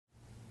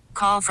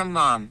call from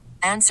mom.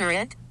 Answer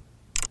it.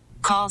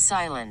 Call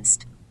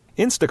silenced.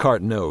 Instacart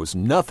knows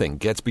nothing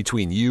gets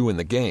between you and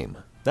the game.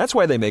 That's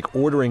why they make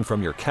ordering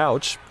from your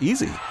couch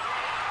easy.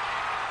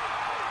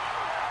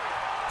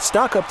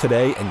 Stock up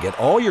today and get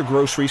all your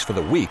groceries for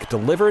the week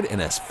delivered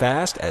in as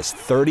fast as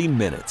 30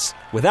 minutes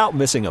without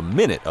missing a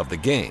minute of the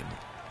game.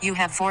 You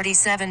have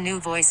 47 new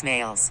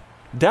voicemails.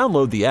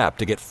 Download the app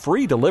to get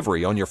free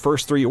delivery on your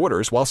first 3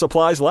 orders while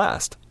supplies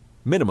last.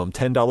 Minimum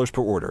 $10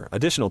 per order.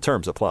 Additional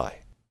terms apply.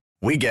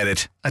 We get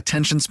it.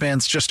 Attention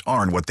spans just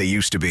aren't what they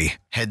used to be.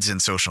 Heads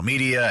in social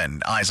media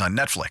and eyes on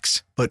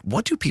Netflix. But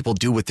what do people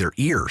do with their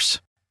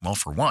ears? Well,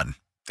 for one,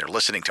 they're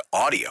listening to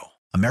audio.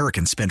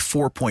 Americans spend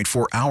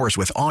 4.4 hours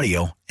with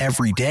audio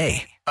every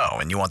day. Oh,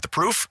 and you want the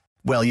proof?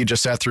 Well, you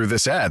just sat through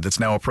this ad that's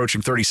now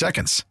approaching 30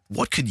 seconds.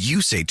 What could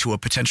you say to a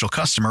potential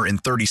customer in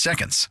 30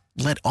 seconds?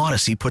 Let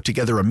Odyssey put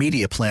together a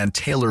media plan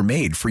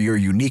tailor-made for your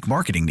unique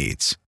marketing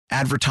needs.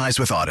 Advertise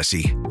with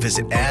Odyssey.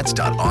 Visit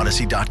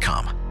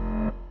ads.odyssey.com.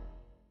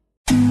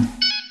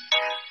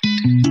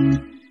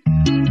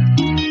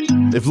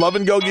 If love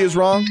and Gogi is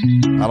wrong,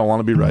 I don't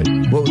want to be right.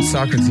 What would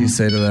Socrates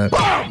say to that?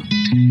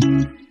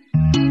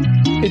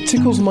 It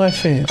tickles my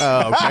fancy.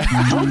 Oh, okay.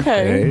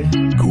 Okay.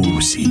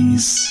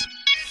 Goosies.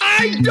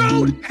 I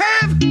don't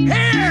have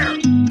hair!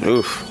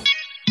 Oof.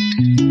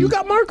 You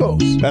got Marcos.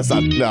 That's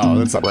not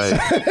Wait.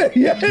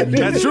 Yeah,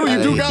 That's true.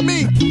 You do got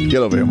me.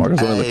 Get over here, Marcos.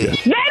 Let me look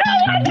at you.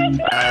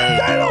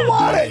 They don't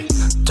want it!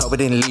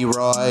 Tobin and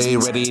Leroy,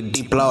 ready to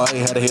deploy.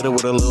 Had to hit her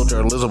with a little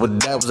journalism, but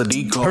that was a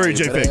decoy. Hurry,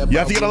 J-Fig. You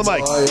have to get on the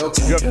mic.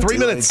 Okay. You have 3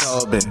 minutes.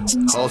 Hold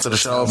to the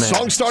show, man.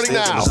 Song starting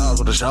now.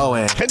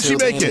 Can she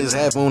make it?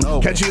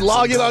 Can she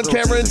log in on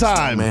camera in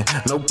time?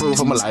 No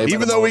proof of my life.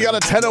 Even though we got a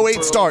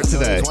 10:08 start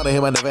today.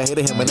 I never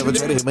hated him. I never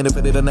traded him. I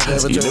never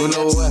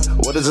know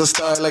what is a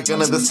star like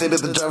another city.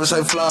 The driver's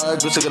side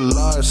flag. We took a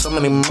large. So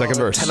many Second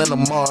verse. 10 in the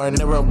more,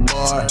 never a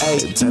bar.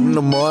 Hey, 10 in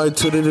the more,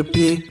 2 to the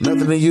P.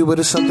 Nothing to you, but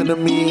it's something to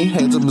me.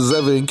 Handsome as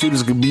ever and cute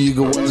as can be. You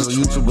can watch us on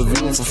YouTube and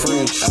view for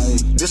free. Ay,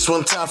 this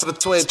one time for the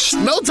Twitch.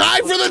 No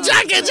time for the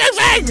jacket,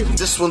 J-Fig!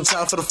 This one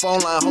time for the phone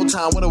line. Whole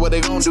time, what are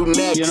they gonna do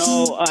next? You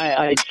know,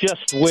 I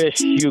just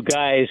wish you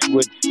guys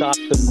would stop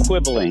the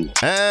quibbling.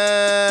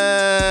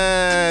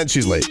 And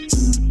she's late.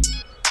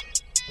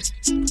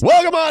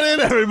 Welcome on in,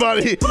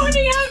 everybody.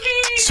 Morning,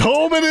 Huggy.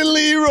 Tobin and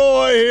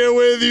Leroy here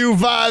with you,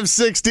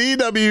 560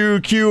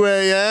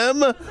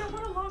 WQAM.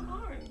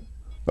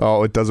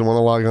 Oh, it doesn't want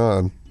to log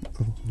on.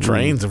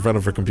 Trains in front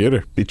of her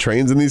computer. Be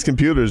trains in these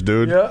computers,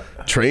 dude. Yeah.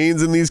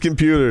 Trains in these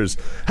computers.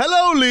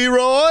 Hello,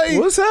 Leroy.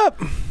 What's up?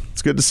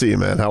 It's good to see you,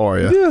 man. How are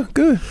you? Yeah,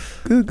 good.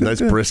 Nice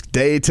good. brisk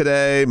day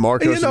today.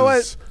 Marcos Hey, you know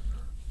is... what?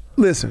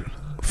 Listen,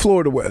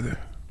 Florida weather.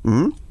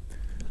 Mm-hmm.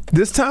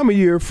 This time of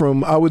year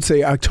from, I would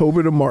say,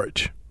 October to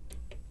March,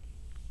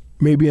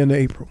 maybe into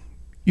April,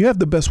 you have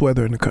the best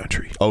weather in the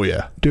country. Oh,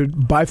 yeah.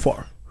 Dude, by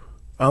far.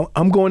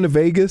 I'm going to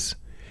Vegas,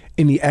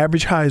 and the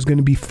average high is going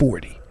to be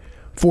 40.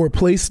 For a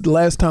place, the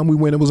last time we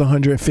went, it was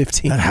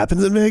 115. That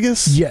happens in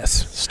Vegas?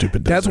 Yes.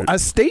 Stupid That's desert. I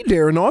stayed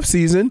there in off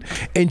season,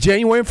 and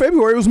January and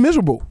February it was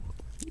miserable.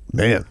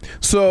 Man.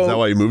 So is that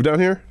why you moved down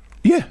here?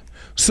 Yeah.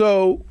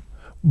 So,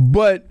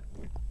 but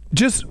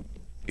just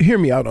hear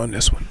me out on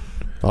this one.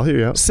 I'll hear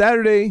you out.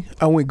 Saturday,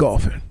 I went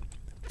golfing.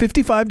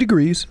 55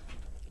 degrees,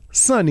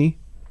 sunny,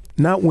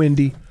 not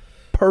windy,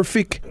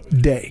 perfect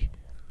day.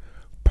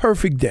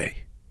 Perfect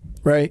day,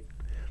 right?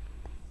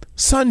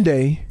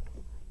 Sunday,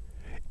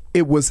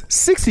 it was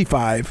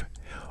 65,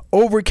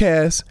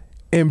 overcast,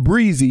 and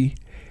breezy,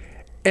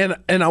 and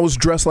I was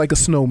dressed like a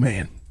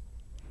snowman.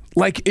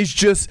 Like, it's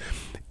just,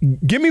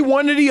 give me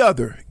one or the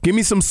other. Give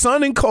me some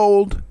sun and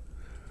cold,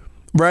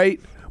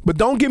 right? But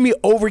don't give me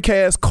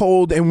overcast,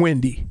 cold, and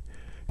windy,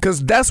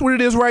 because that's what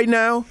it is right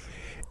now,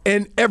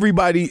 and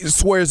everybody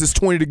swears it's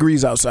 20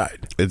 degrees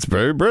outside. It's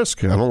very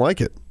brisk. I don't like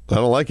it.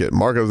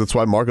 Marcos, that's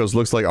why Marcos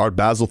looks like Art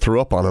Basel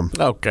threw up on him.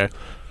 Okay.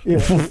 Yeah,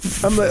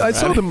 I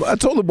told him,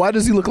 why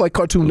does he look like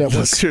Cartoon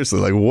Network? Seriously,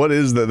 like, what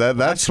is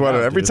that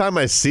sweater? Every time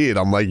I see it,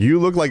 I'm like,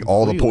 you look like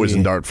all the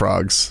poison dart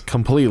frogs.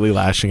 Completely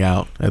lashing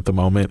out at the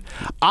moment.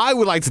 I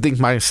would like to think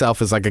myself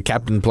as like a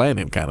Captain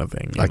Planet kind of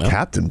thing.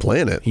 Captain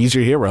Planet? He's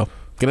your hero.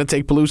 Gonna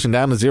take pollution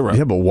down to zero.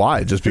 Yeah, but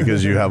why? Just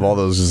because you have all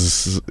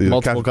those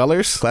multiple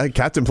colors?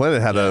 Captain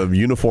Planet had a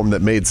uniform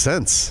that made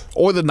sense.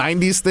 Or the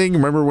 90s thing.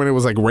 Remember when it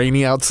was like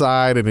rainy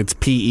outside and it's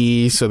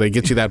PE, so they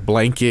get you that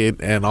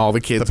blanket and all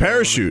the kids. The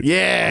parachute.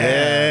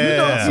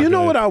 Yeah. You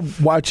know what I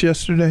watched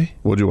yesterday?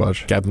 What'd you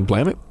watch? Captain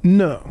Planet?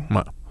 No.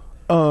 What?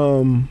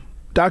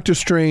 Doctor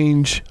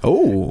Strange.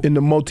 In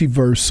the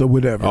multiverse or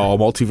whatever. Oh,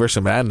 Multiverse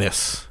of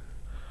Madness.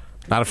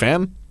 Not a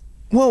fan?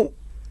 Well,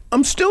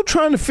 I'm still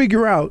trying to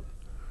figure out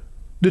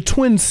the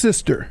twin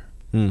sister,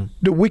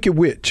 the Wicked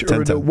Witch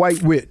or the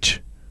White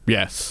Witch.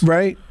 Yes.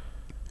 Right?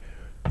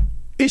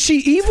 Is she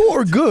evil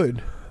or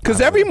good?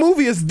 Because every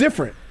movie is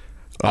different.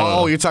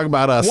 Oh, you're talking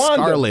about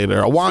Scarlet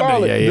or Wanda.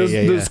 Scarlet,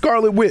 Yeah. The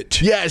Scarlet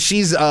Witch. Yeah,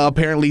 she's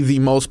apparently the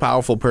most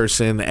powerful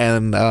person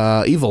and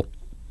evil.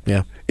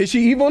 Yeah. Is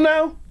she evil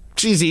now?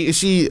 Cheesy.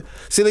 See,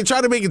 they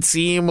try to make it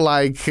seem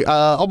like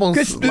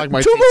almost like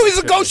my 2 movies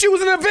ago, she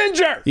was an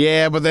Avenger.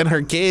 Yeah, but then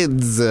her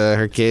kids. She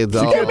get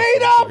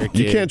made up.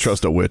 You can't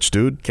trust a witch,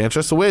 dude. Can't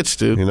trust a witch,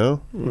 dude. You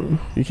know,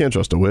 you can't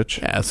trust a witch.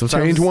 Yeah,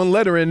 sometimes Change one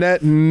letter in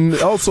that, and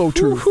also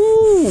true.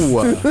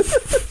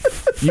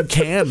 You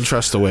can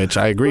trust a witch.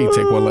 I agree.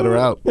 Take one letter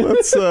out.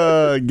 Let's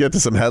get to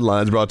some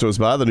headlines brought to us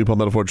by the new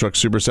Palmetto Ford Truck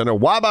Super Center.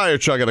 Why buy your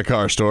truck at a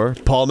car store?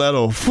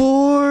 Palmetto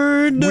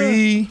Ford.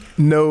 We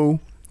know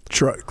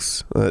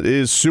trucks. It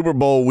is Super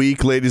Bowl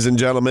week, ladies and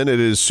gentlemen. It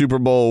is Super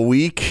Bowl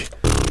week.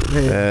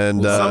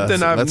 And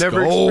something I've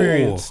never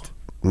experienced.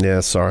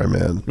 Yeah, sorry,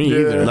 man. Me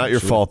either. Not your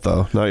fault,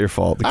 though. Not your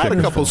fault. I had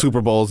a couple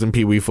Super Bowls in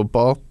Pee Wee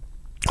football.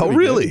 Oh,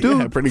 really? Dude,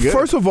 yeah, pretty good.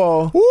 First of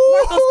all,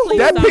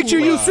 that picture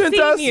you sent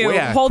us,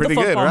 Hold pretty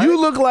good, right? You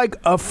look like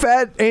a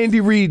fat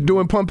Andy Reid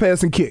doing pump,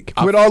 pass, and kick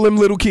with all them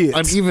little kids.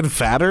 An even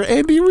fatter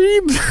Andy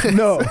Reid?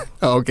 No.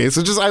 Oh, okay,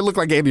 so just I look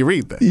like Andy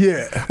Reid then.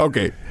 Yeah.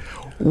 Okay.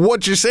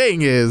 What you're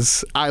saying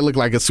is I look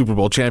like a Super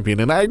Bowl champion,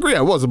 and I agree.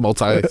 I was a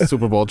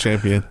multi-Super Bowl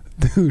champion.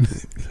 Dude,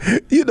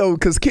 you know,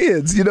 because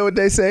kids, you know what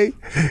they say?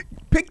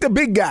 Pick the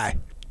big guy.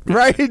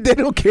 Right? They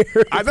don't care.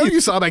 I know you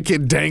saw that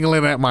kid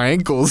dangling at my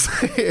ankles.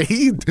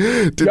 He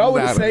did Y'all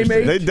were the same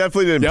age? They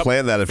definitely didn't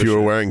plan that if you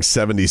were wearing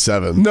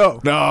 77.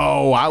 No.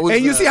 I was.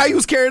 And you see how he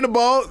was carrying the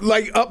ball,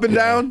 like up and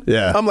down?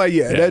 Yeah. I'm like,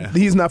 that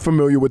he's not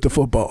familiar with the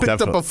football.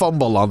 Picked up a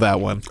fumble on that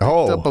one. Picked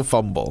up a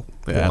fumble.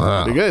 Yeah,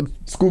 wow. Pretty good.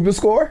 Scoop and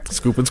score?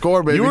 Scoop and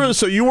score, baby.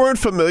 You weren't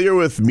familiar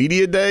with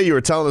Media Day? You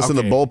were telling us in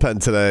the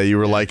bullpen today. You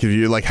were like,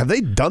 have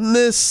they done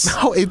this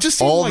no, it just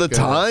all like the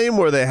time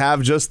where they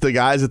have just the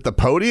guys at the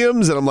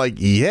podiums? And I'm like,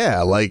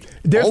 yeah, like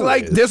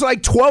there's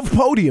like 12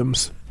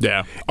 podiums.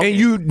 Yeah.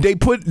 And they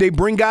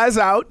bring guys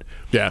out.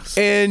 Yes.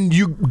 And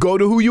you go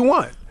to who you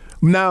want.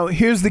 Now,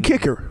 here's the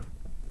kicker.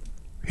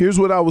 Here's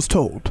what I was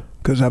told,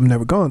 because I've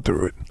never gone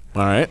through it.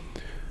 All right.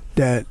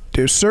 That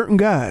there's certain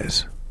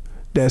guys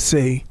that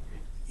say,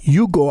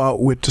 you go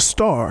out with the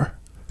star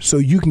so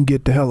you can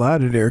get the hell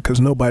out of there because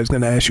nobody's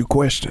going to ask you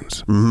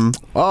questions. Mm-hmm.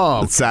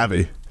 Oh. It's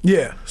savvy.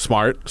 Yeah.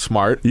 Smart.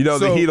 You know,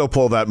 the Heat will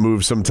pull that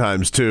move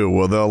sometimes, too.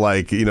 Well,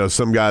 they'll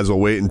some guys will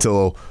wait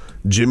until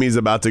Jimmy's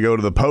about to go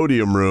to the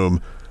podium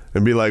room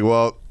and be like,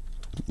 well,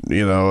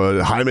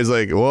 Jaime's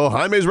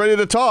ready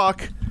to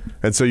talk.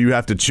 And so you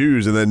have to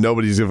choose, and then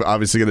nobody's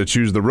obviously going to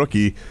choose the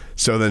rookie,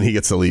 so then he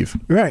gets to leave.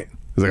 Right.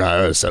 He's like,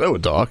 I said I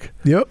would talk.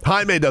 Yep.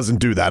 Jaime doesn't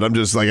do that. I'm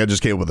just I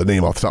just came up with the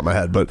name off the top of my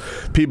head. But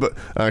people,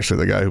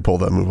 actually, the guy who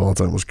pulled that move all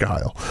the time was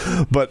Kyle.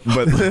 But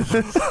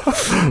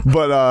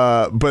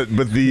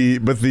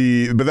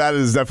that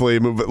is definitely a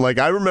move. Like,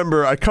 I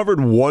remember I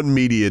covered one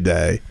media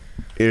day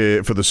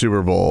for the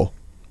Super Bowl.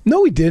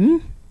 No, we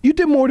didn't. You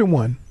did more than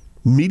one.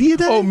 Media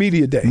Day? Oh,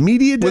 Media Day.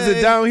 Media Day. Was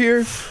it down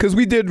here? Because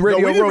we did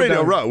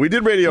Radio Row. We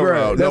did Radio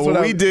Row. That's what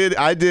I did.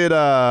 I'm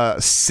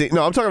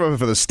talking about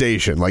for the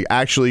station. Like,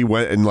 actually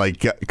went and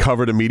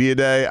covered a Media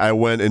Day. I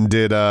went and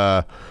did.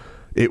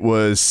 It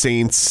was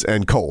Saints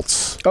and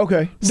Colts.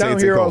 Okay, down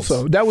here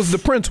also. That was the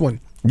Prince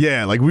one.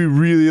 Yeah, we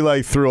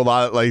really threw a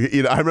lot.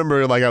 I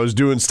remember I was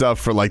doing stuff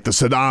for the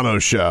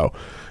Sedano show,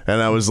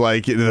 and I was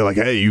like, they're like,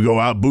 hey, you go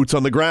out boots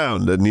on the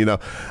ground, and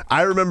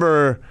I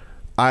remember.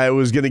 I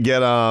was going to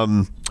get,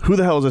 who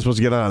the hell was I supposed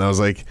to get on? I was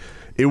like,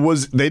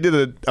 they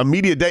did a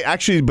media day,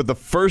 actually, but the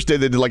first day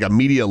they did a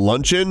media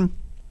luncheon,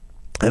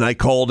 and I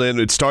called in,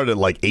 it started at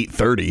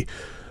 8:30,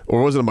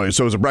 or was it a morning?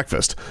 So it was a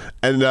breakfast,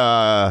 and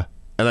I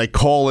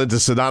call into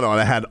Sedano, and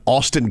I had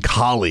Austin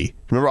Collie.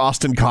 Remember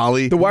Austin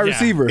Collie? The wide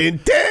receiver.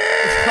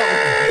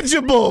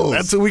 Intangibles.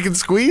 That's what we can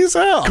squeeze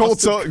out.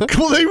 Austin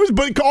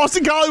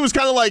Collie was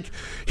kind of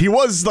he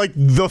was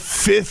the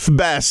fifth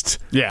best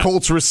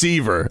Colts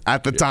receiver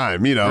at the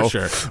time, for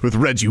sure. With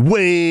Reggie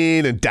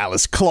Wayne and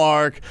Dallas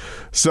Clark.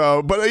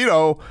 So, but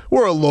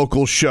we're a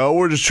local show.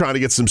 We're just trying to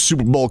get some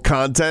Super Bowl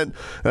content.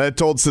 And I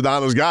told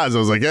Sedano's guys, I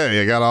was like,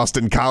 hey, I got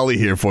Austin Collie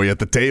here for you at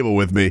the table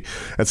with me.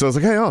 And so I was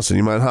like, hey, Austin,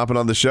 you mind hopping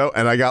on the show?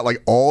 And I got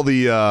all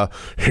the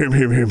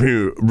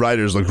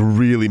writers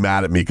really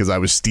mad at me because I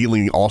was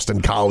stealing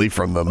Austin Collie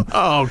from them.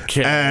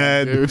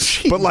 Okay.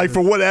 But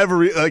for whatever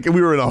reason,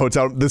 we were in a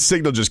hotel, the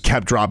signal just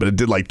kept dropping. It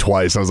did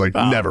twice. I was like,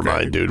 never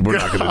mind, dude. We're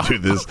not going to do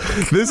this.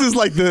 This is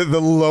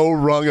the low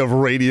rung of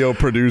radio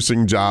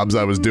producing jobs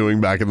I was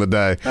doing back in the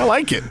day. I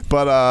like it.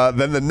 But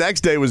then the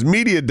next day was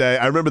Media Day.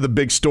 I remember the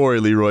big story,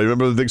 Leroy.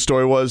 Remember what the big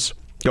story was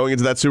going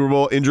into that Super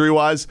Bowl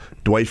injury-wise?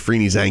 Dwight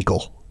Freeney's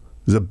ankle.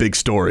 It was a big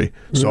story.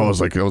 So I was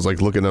looking at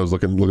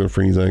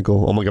Freeney's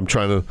ankle. I'm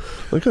trying to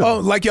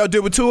like y'all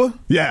did with Tua?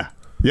 Yeah.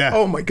 Yeah.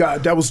 Oh my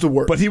God, that was the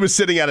worst. But he was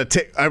sitting at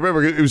I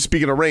remember it was,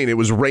 speaking of rain, it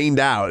was rained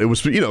out. It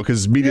was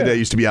because Media Day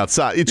used to be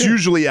outside. It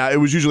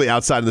was usually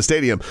outside in the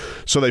stadium.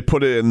 So they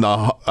put it in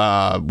the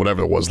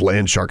whatever it was,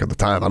 Land Shark at the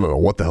time. I don't know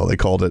what the hell they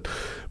called it.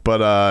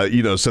 But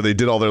so they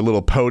did all their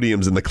little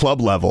podiums in the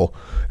club level,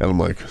 and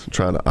I'm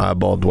trying to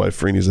eyeball Dwight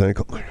Freeney's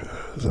ankle. I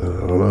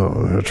don't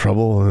know,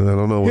 trouble. I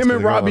don't know. What's him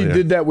and Robbie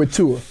did that with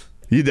Tua.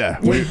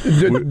 Yeah.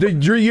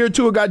 The year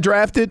Tua got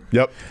drafted.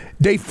 Yep.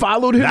 They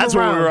followed him That's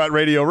around. when we were at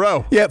Radio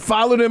Row. Yeah,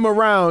 followed him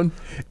around,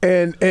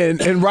 and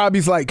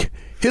Robbie's like,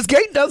 His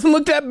gait doesn't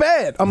look that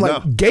bad. I'm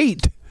like,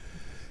 gait?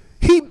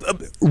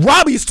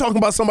 Robbie's talking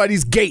about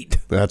somebody's gait.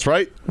 That's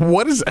right.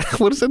 What does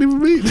that even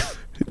mean?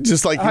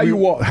 Just like how you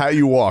walk. How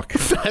you walk.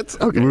 That's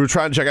okay. We were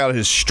trying to check out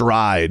his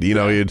stride. You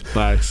know, he'd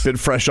been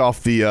fresh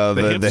off the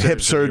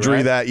hip surgery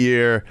right? that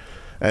year.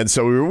 And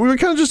so we were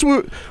kind of just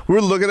we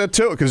were looking at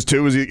Tua because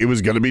it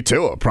was going to be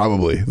Tua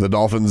probably the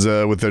Dolphins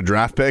with their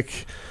draft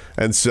pick,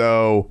 and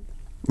so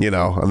and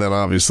then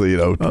obviously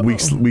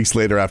weeks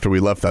later after we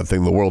left that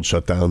thing, the world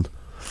shut down.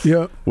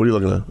 Yeah. What are you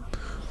looking at?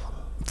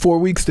 4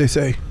 weeks, they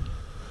say.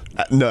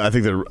 No, I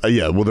think they're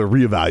they're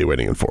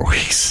reevaluating in 4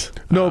 weeks.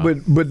 No,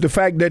 but the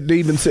fact that they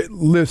even said,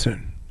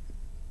 listen,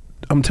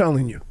 I'm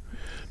telling you,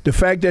 the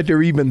fact that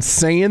they're even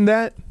saying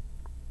that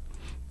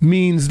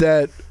means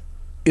that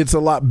it's a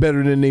lot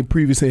better than they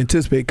previously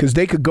anticipated because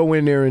they could go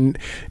in there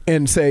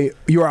and say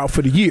you're out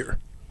for the year.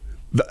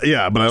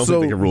 Yeah, but I don't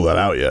think they can rule that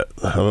out yet.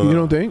 I don't know. You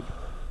don't think?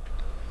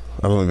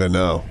 I don't think they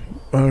know.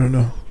 I don't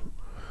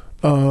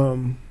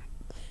know.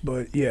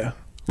 But yeah.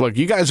 Look,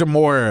 you guys are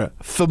more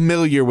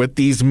familiar with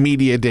these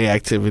media day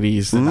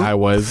activities than I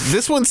was.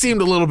 This one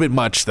seemed a little bit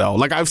much, though.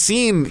 Like, I've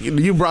seen,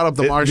 you brought up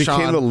the Marshawn. It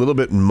became a little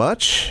bit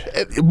much?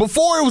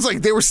 Before, it was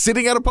like they were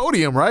sitting at a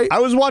podium, right? I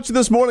was watching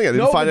this morning. I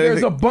didn't find anything.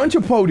 There's a bunch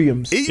of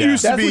podiums. It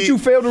used to be. That's what you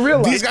fail to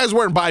realize. These guys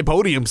weren't by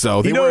podiums,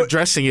 though. They were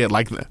addressing it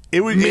like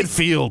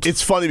midfield.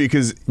 It's funny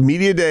because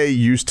Media Day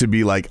used to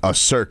be like a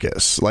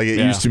circus. Like, it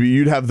used to be,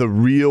 you'd have the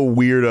real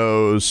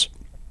weirdos,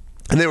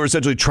 and they were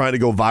essentially trying to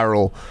go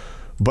viral,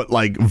 but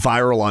like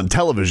viral on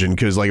television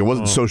because like it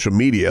wasn't social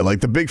media. Like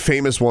the big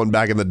famous one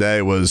back in the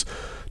day was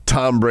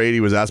Tom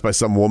Brady was asked by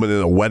some woman in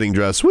a wedding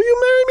dress, "Will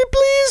you marry me,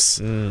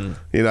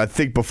 please?" I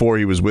think before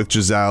he was with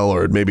Giselle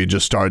or maybe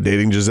just started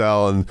dating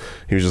Giselle, and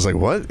he was just like,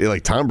 "What?"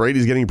 Like Tom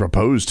Brady's getting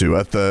proposed to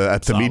at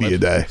the Media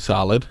Day.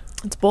 Solid.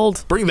 It's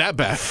bold. Bring that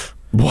back.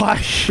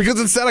 Why? Because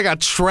instead I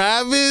got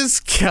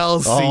Travis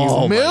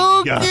Kelce's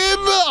milk in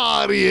the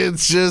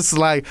audience, just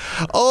like,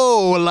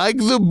 like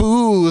the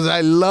booze.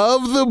 I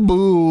love the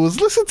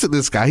booze. Listen to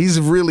this guy. He's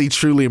really,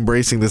 truly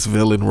embracing this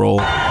villain role.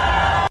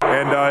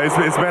 And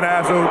it's been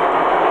absolute.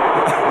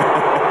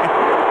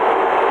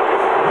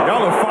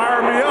 Y'all are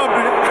firing me up,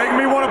 making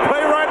me want to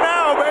play right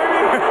now,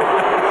 baby.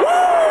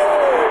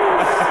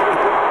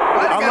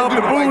 I love the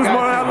booze, man.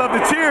 I love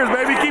the cheers,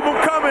 baby. Keep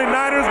them coming,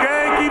 Niners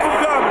gang. Keep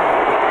them coming.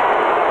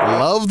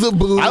 Love the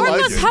booze.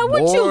 How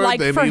would you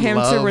like for him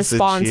to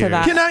respond to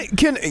that?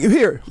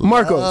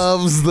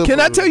 Marcos, can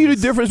I tell you the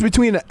difference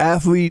between an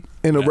athlete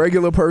and a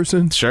regular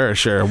person? Sure.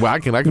 Well, I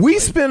can. We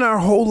spend our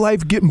whole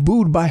life getting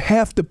booed by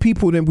half the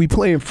people that we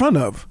play in front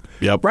of.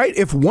 Yep. Right?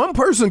 If one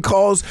person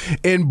calls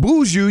and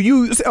boos you,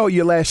 you say,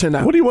 you're lashing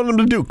out. What do you want them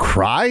to do?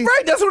 Cry?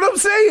 Right, that's what I'm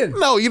saying.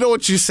 No, you know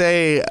what you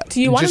say.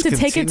 Do you want him to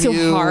take it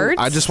to heart?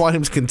 I just want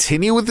him to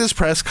continue with this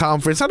press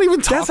conference. Not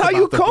even talk That's how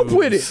you cope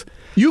with it.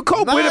 You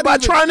cope with it by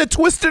trying to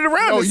twist it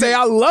around and say,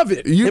 I love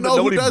it. But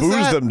nobody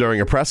boos them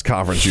during a press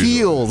conference usually.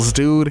 Heels,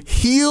 dude.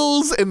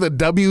 Heels in the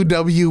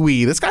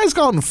WWE. This guy's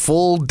gone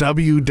full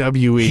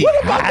WWE.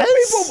 What about the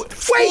people?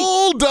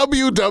 Full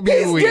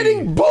WWE. He's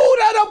getting booed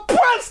at a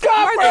press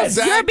conference.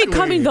 Marcus, you're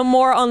becoming the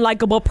more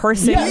unlikable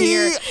person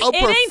here. It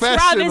ain't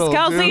Travis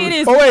Kelce, it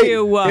is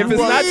you. If it's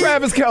not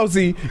Travis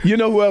Kelce, you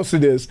know who else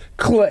it is?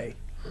 Clay.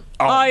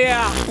 Oh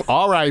yeah.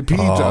 R.I.P.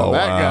 that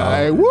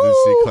guy. Woo. Did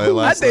you see Clay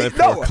last night?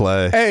 Poor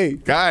Clay. Hey,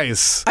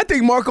 guys. I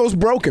think Marcos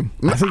broke him.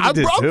 I think he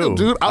did broke too. him,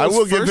 dude. I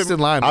will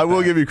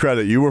give you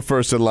credit. You were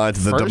first in line to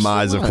the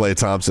demise of Klay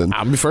Thompson.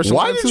 I'm first in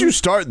line. Why did you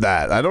start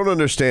that? I don't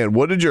understand.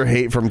 What did your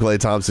hate from Klay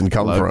Thompson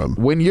come from?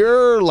 When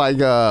you're like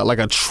a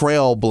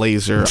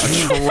trailblazer, a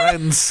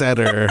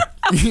trendsetter,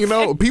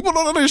 people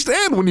don't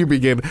understand when you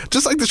begin.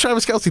 Just like the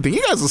Travis Kelce thing.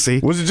 You guys will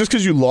see. Was it just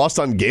because you lost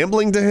on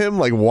gambling to him?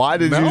 Like, why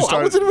did you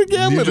start? I wasn't even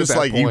gambling you just at that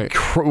like point.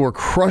 You were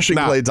crushing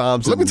Klay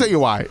Thompson. Let me tell you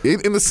why.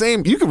 In the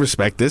same, you can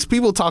respect this.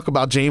 People talk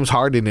about James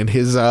Harden and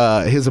his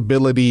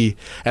ability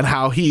and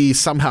how he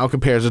somehow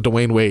compares to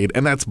Dwayne Wade,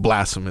 and that's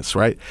blasphemous,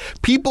 right?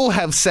 People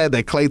have said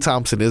that Klay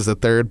Thompson is the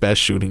third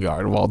best shooting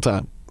guard of all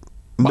time.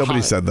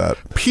 Nobody said that.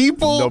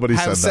 People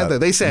have said that.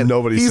 They said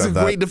he's a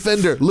great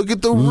defender. Look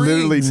at the rings.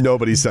 Literally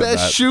nobody said that.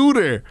 Best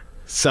shooter.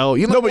 So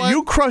but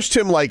you crushed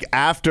him like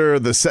after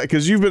the set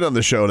because you've been on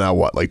the show now.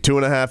 What, like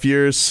 2.5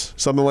 years,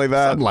 something like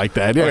that? Something like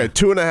that. Yeah. Okay,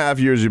 2.5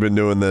 years you've been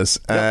doing this,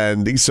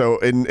 and so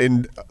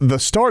in the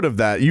start of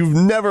that, you've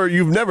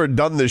never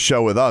done this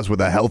show with us with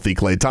a healthy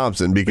Klay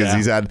Thompson because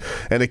he's had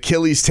an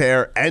Achilles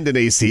tear and an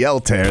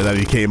ACL tear that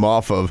he came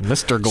off of.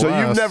 Mr. Glass. So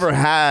you've never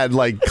had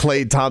like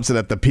Klay Thompson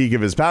at the peak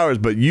of his powers,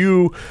 but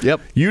you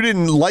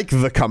didn't like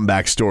the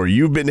comeback story.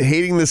 You've been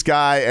hating this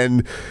guy,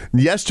 and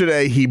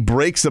yesterday he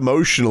breaks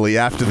emotionally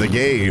after the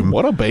game.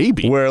 What a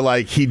baby. Where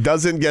like he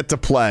doesn't get to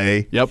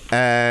play. Yep.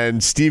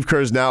 And Steve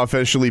Kerr's now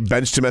officially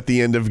benched him at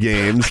the end of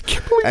games.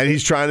 And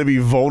he's trying to be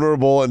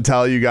vulnerable and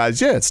tell you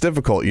guys, it's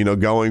difficult,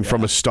 going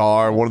from a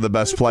star, one of the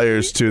best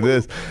players to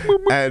this.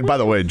 And by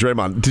the way,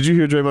 Draymond, did you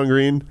hear Draymond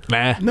Green?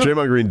 Nah. No.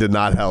 Draymond Green did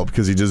not help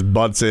because he just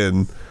butts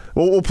in.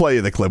 We'll play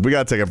you the clip. We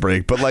got to take a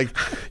break. But like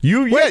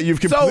you've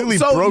completely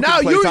broken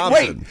Klay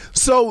Thompson.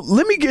 So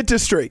let me get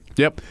this straight.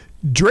 Yep.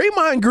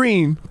 Draymond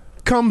Green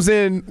comes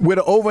in with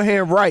an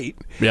overhand right.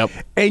 Yep.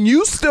 And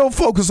you still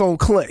focus on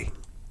Clay.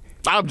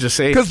 I'm just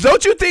saying. Because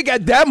don't you think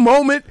at that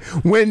moment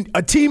when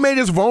a teammate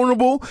is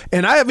vulnerable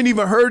and I haven't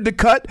even heard the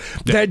cut,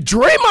 that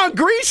Draymond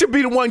Green should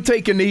be the one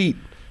taking the heat?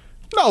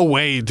 No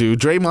way, dude.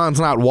 Draymond's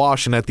not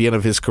washing at the end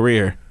of his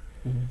career.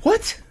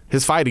 What?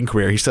 His fighting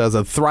career. He still has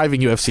a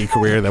thriving UFC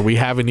career that we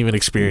haven't even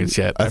experienced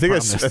yet. I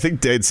think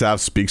Dade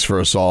South speaks for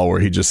us all where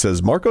he just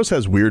says, Marcos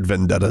has weird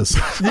vendettas.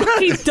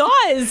 He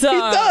does. He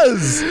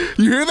does.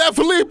 You hear that,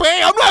 Felipe?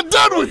 I'm not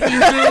done with you,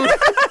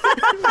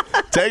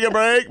 dude. Take a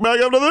break. Back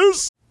up to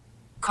this.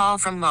 Call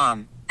from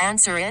mom.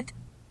 Answer it.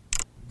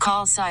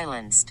 Call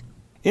silenced.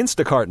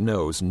 Instacart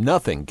knows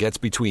nothing gets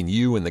between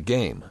you and the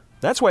game.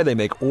 That's why they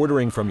make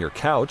ordering from your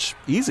couch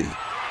easy.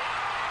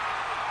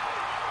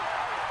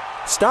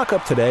 Stock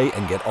up today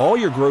and get all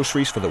your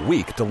groceries for the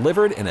week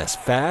delivered in as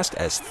fast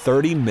as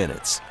 30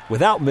 minutes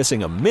without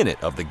missing a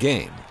minute of the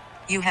game.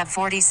 You have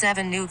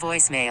 47 new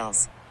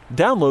voicemails.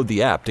 Download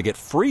the app to get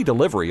free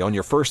delivery on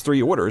your first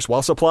 3 orders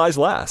while supplies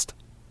last.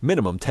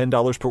 Minimum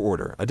 $10 per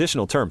order.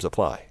 Additional terms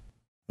apply.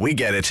 We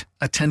get it.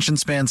 Attention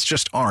spans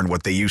just aren't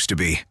what they used to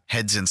be.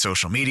 Heads in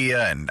social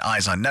media and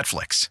eyes on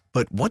Netflix.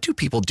 But what do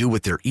people do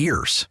with their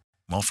ears?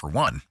 Well, for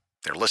one,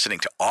 they're listening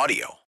to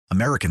audio.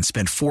 Americans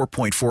spend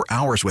 4.4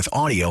 hours with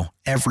audio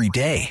every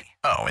day.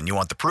 Oh, and you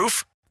want the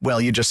proof?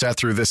 Well, you just sat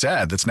through this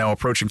ad that's now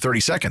approaching 30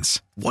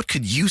 seconds. What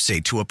could you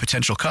say to a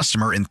potential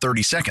customer in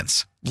 30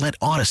 seconds? Let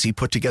Odyssey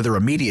put together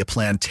a media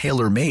plan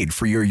tailor-made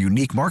for your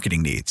unique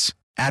marketing needs.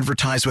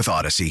 Advertise with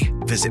Odyssey.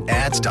 Visit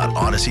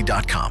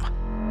ads.odyssey.com.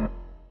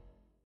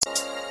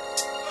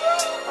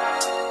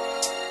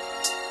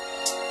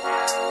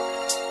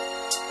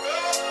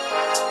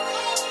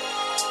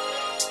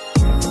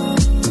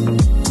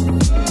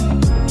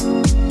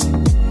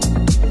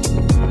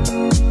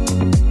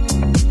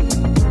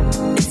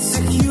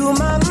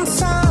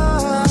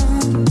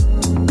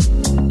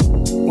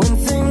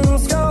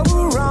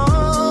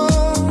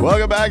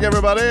 Welcome back,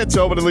 everybody. It's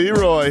Tobin and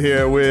Leroy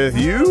here with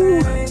you.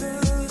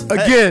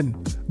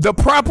 Again, the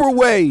proper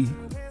way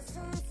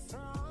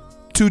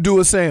to do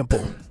a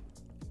sample.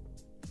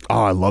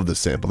 Oh, I love this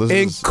sample.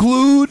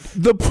 Include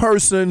the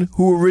person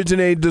who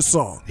originated the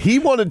song. He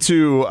wanted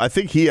to. I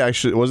think he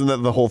actually wasn't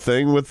that the whole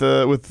thing with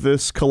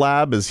this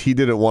collab. Is he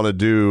didn't want to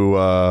do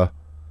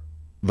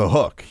the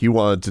hook. He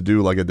wanted to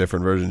do like a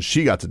different version.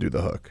 She got to do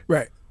the hook.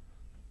 Right.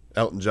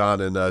 Elton John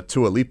and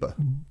Tua Lipa.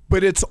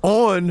 But it's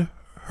on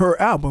her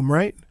album,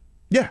 right?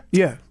 Yeah.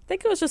 Yeah. I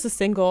think it was just a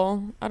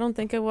single. I don't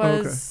think it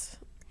was. Okay.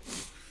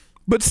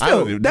 But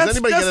still, does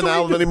anybody get an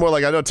album anymore?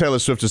 Like I know Taylor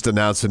Swift just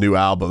announced a new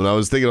album, and I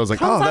was thinking, I was like,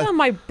 comes out on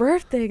my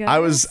birthday, guys.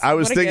 I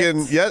was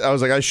thinking, I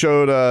was like, I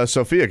showed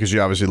Sophia because she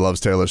obviously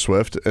loves Taylor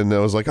Swift, and I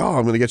was like, oh,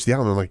 I'm gonna get you the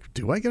album. I'm like,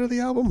 do I get her the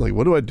album? Like,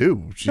 what do I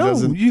do? She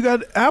doesn't. You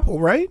got Apple,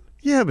 right?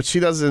 Yeah, but she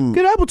doesn't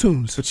get Apple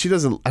Tunes. But she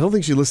doesn't. I don't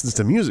think she listens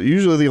to music.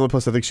 Usually, the only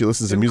place I think she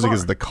listens to music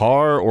is the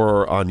car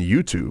or on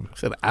YouTube.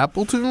 Said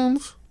Apple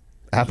Tunes.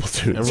 Apple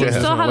Tunes. You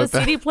still have a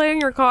CD player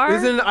in your car?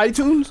 Isn't it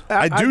iTunes?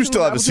 I do iTunes,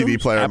 still have a Apple CD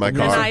Tunes? player in my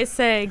car. And I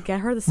say,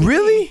 get her the CD.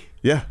 Really?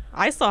 Yeah.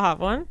 I still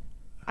have one.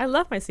 I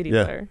love my CD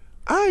player.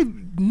 I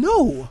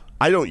know.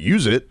 I don't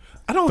use it.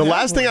 I don't. The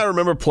last thing I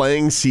remember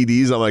playing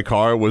CDs on my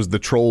car was the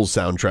Trolls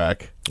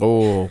soundtrack.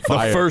 Oh,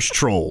 the first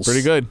Trolls.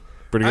 Pretty good.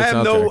 Pretty good. I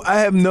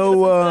have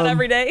no. Not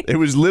every day. It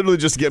was literally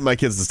just to get my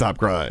kids to stop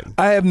crying.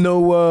 I have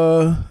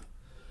no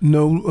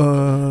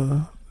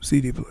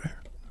CD player.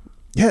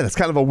 Yeah, that's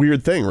kind of a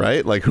weird thing,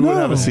 right? Like, who would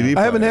have a CD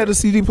player? I haven't had a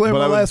CD player in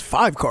my last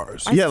 5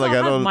 cars. I still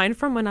have mine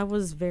from when I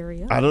was very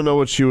young. I don't know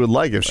what she would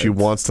like if she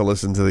wants to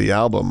listen to the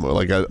album or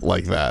like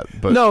that.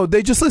 But no,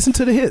 they just listen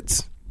to the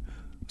hits.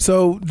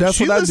 So that's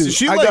what I do.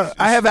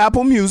 I have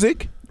Apple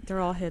Music.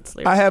 They're all hits.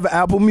 I have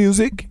Apple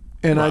Music,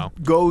 and I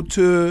go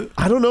to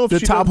I don't know if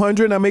the top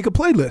 100 and I make a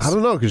playlist. I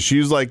don't know because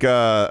she's like,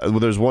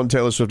 there's one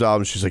Taylor Swift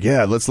album. She's like,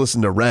 yeah, let's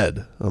listen to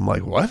Red. I'm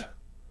like, what?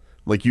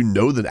 Like, you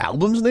know the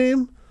album's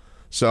name?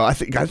 So I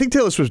think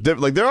Taylor Swift's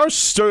different. Like there are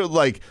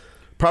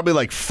probably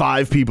like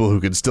 5 people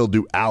who could still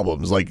do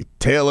albums, like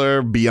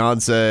Taylor,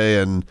 Beyonce,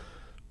 and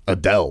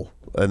Adele,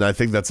 and I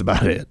think that's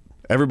about it.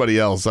 Everybody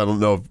else, I don't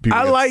know if people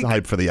get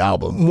hyped for the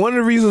album. One of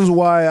the reasons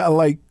why I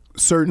like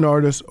certain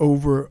artists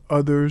over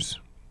others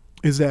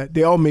is that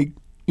they all make,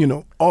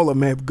 all of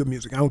them have good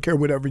music. I don't care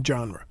whatever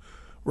genre,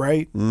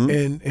 right?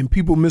 Mm-hmm. And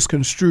people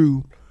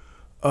misconstrue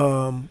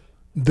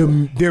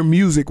their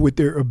music with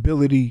their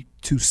ability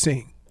to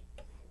sing,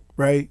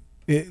 right?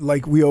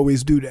 Like we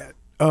always do that.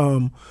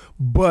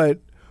 But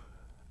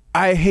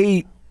I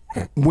hate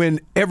when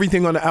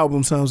everything on the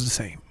album sounds the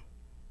same.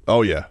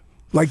 Oh, yeah.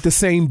 Like the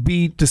same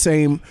beat, the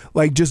same,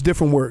 like just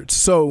different words.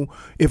 So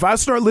if I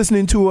start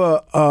listening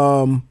to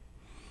an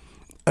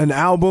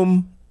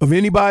album of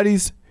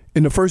anybody's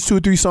and the first 2 or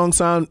 3 songs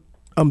sound,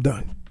 I'm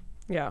done.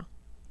 Yeah.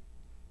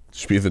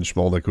 Ethan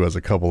Schmolnick, who has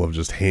a couple of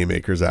just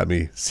haymakers at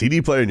me.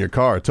 CD player in your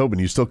car. Tobin,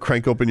 you still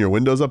crank open your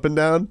windows up and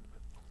down?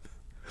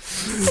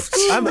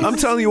 I'm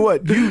telling you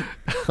what,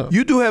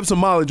 you do have some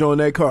mileage on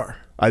that car.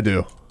 I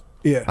do.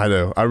 Yeah. I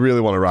know. I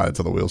really want to ride it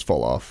till the wheels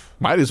fall off.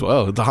 Might as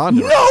well. It's a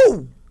Honda.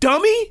 No,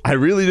 dummy. I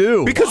really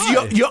do.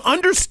 Because you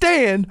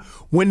understand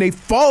when they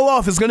fall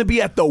off, it's going to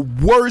be at the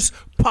worst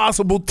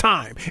possible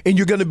time, and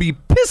you're going to be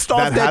pissed off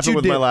that that happened you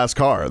with did. my last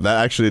car.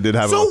 That actually did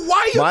happen. So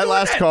why you my doing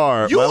last that?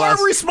 car? You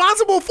are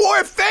responsible for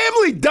a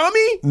family,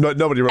 dummy. No,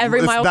 nobody.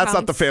 Every mile That's not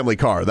counts. the family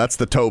car. That's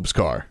the Tobes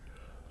car.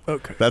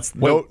 Okay. That's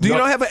Do you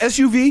not have an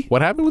SUV?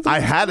 What happened with that? I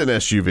had an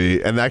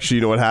SUV, and actually,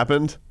 you know what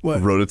happened?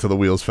 What? Rode it till the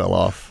wheels fell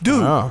off.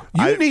 Dude, you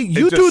it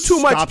do just too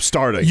much. Stop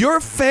starting.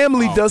 Your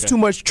family does too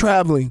much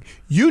traveling.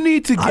 You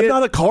need to get. I'm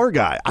not a car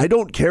guy. I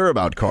don't care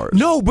about cars.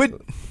 No, but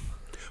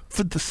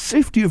for the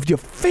safety of your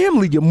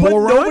family, you But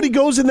moron. nobody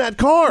goes in that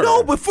car.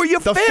 No, but for your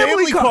the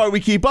family car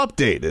we keep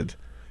updated.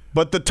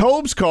 But the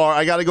Tobes car,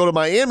 I got to go to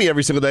Miami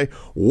every single day.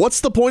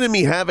 What's the point of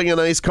me having a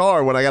nice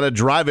car when I got to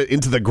drive it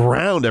into the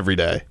ground every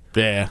day?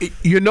 Yeah.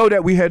 You know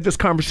that we had this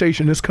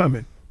conversation. It's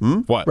coming.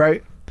 What?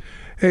 Right?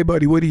 Hey,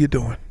 buddy, what are you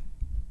doing?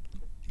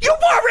 You've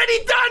already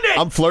done it.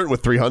 I'm flirting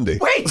with 300.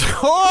 Wait.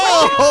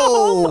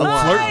 Oh,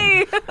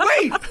 Why?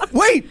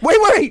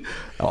 Wait.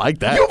 I like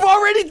that. You've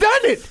already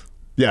done it.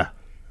 Yeah.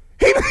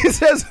 He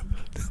says,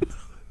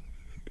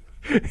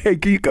 hey,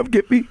 can you come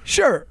get me?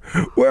 Sure.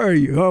 Where are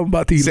you? I'm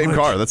about to eat Same lunch.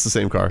 car. That's the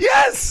same car.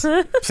 Yes.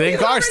 Same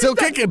car, still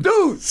kicking.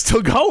 Dude.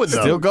 Still going,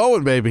 though. Still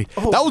going, baby.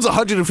 That was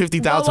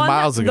 150,000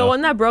 miles ago. The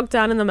one that broke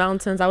down in the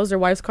mountains. That was your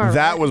wife's car.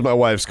 That right? was my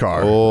wife's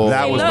car. Oh.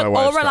 That They was look my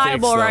wife's all car.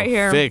 reliable right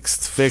here.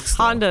 Fixed. though.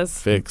 Hondas.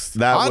 Fixed.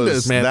 That Hondas,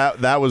 was man.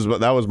 that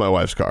was my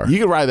wife's car. You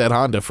can ride that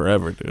Honda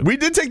forever, dude. We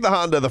did take the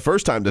Honda the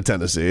first time to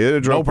Tennessee.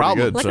 It drove No pretty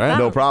problems, good. Look at right? that.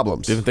 No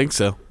problems. Didn't think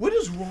so. What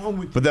is wrong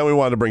with But then we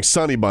wanted to bring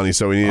Sunny Bunny,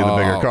 so we needed a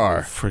bigger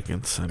car.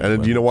 Freaking son. And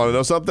then, you want to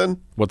know something?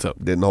 What's up?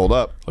 Didn't hold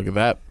up. Look at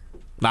that.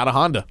 Not a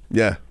Honda.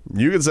 Yeah,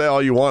 you can say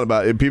all you want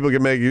about it. People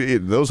can make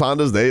those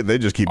Hondas. They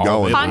just keep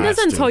going. Hondas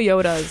and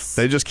Toyotas.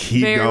 They just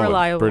keep Very going.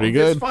 reliable. Pretty It's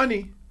good.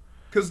 funny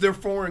because they're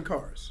foreign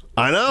cars.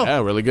 I know.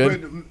 Yeah, really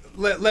good.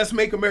 But let's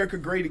make America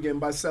great again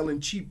by selling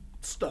cheap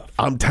stuff.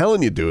 I'm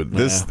telling you, dude.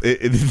 This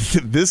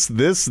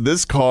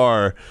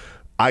car,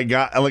 I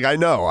got. Like, I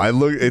know. I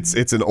look.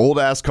 It's an old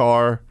ass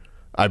car.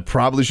 I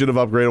probably should have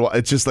upgraded.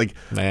 It's just like,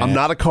 I'm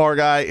not a car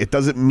guy. It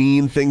doesn't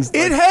mean things.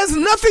 It has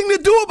nothing to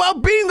do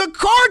about being a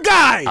car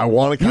guy. I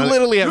want to. You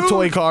literally have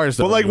toy cars,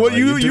 though. But like, what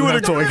you would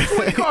have toy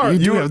cars.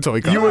 You do have toy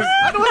cars.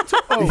 I don't have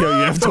to. You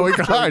have toy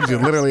cars. You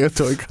literally have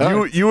toy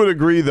cars. You would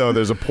agree, though.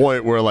 There's a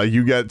point where like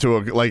you get to a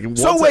like.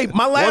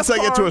 My last once I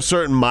get to car- a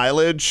certain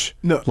mileage,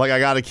 like I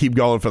got to keep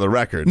going for the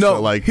record. No,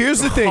 so, like here's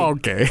the thing.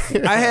 Okay.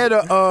 I had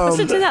a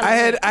Listen to that.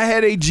 I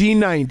had a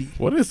G90,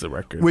 What is the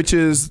record? which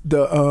is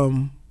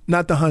the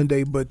not the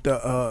Hyundai, but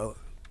the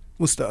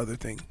what's the other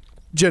thing?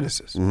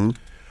 Genesis.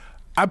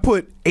 I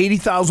put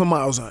 80,000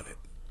 miles on it,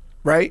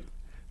 right?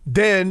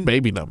 Then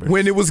Baby numbers.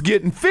 when it was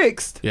getting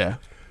fixed, Yeah.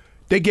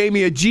 they gave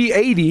me a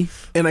G80,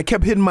 and I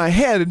kept hitting my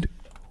head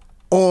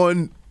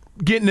on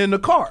getting in the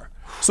car.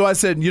 So I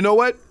said, you know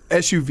what?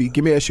 SUV.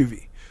 Give me an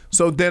SUV.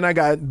 So then I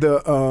got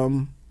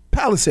the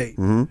Palisade,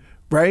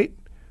 right?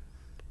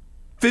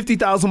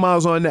 50,000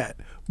 miles on that.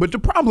 But the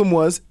problem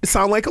was it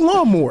sounded like a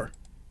lawnmower,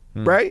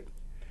 right?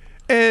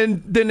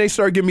 And then they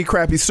started giving me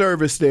crappy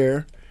service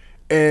there.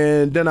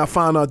 And then I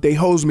found out they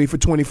hosed me for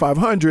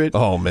 $2,500.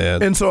 Oh,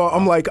 man. And so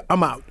I'm like,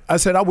 I'm out. I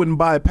said I wouldn't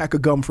buy a pack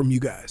of gum from you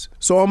guys.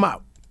 So I'm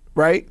out,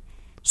 right?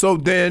 So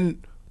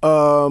then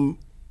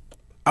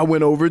I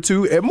went over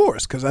to Ed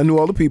Morris because I knew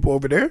all the people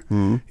over there.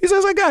 He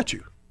says, I got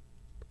you.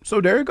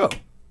 So there you go.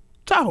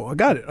 Tahoe, I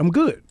got it. I'm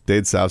good.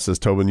 Dade South says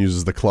Tobin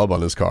uses the club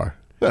on his car.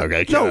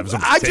 Okay, No,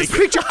 I just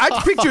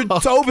pictured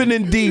Tobin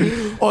and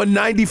D on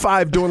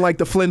 95 doing like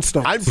the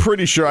Flintstones. I'm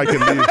pretty sure I can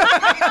leave.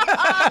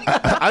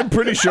 I'm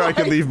pretty sure I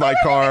can leave my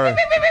car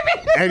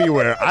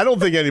anywhere. I don't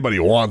think anybody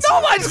wants it.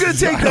 Nobody's gonna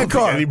take I don't that think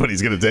car.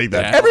 anybody's gonna take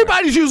that.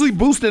 Everybody's usually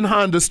boosting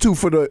Hondas too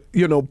for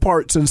the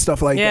parts and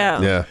stuff like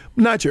that. Yeah.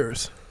 Not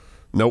yours.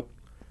 Nope.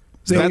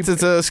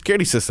 It's a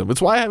security system.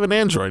 It's why I have an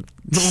Android.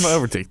 Don't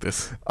ever take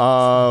this.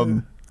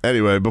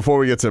 Anyway, before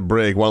we get to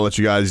break, want to let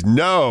you guys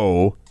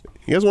know.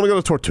 You guys want to go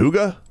to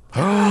Tortuga?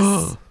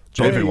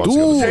 JP wants to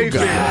go to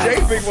Tortuga.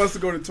 J-Fig wants to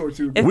go to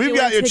Tortuga. If We've you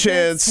got want your tickets,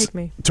 chance take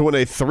me. to win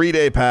a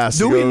 3-day pass.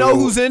 Do to we go know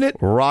who's in it?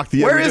 Rock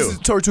the Where Avenue. is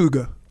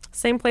Tortuga?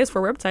 Same place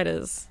where Riptide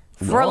is.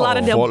 Fort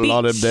Lauderdale Fort Beach.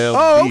 Lauderdale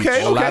Oh, Beach.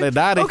 okay,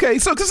 Lauderdale. okay.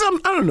 So, because I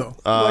don't know,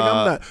 like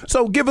I'm not.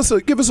 So, give us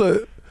a.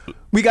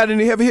 We got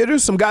any heavy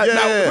hitters? Some guys. Yeah.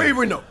 Now,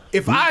 wait, no.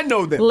 If I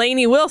know them,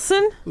 Laney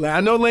Wilson.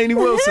 I know Laney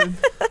Wilson.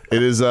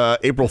 It is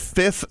April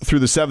 5th through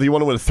the 7th. You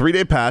want to win a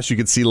 3-day pass? You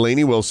can see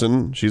Lainey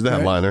Wilson. She's the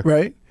headliner.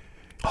 Right.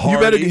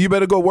 You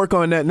better go work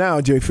on that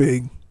now, J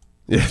Fig.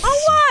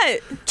 Oh,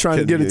 what? Trying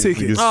to get a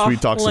ticket. You can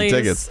sweet talk some please.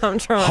 tickets. I'm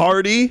trying.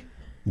 Hardy,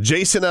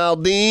 Jason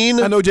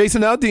Aldean, I know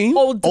Jason Aldean.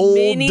 Old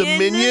Dominion. Old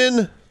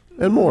Dominion,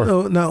 and more.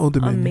 No, not Old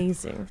Dominion.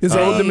 Amazing. Is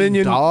Old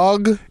Dominion?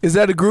 Dog. Is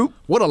that a group?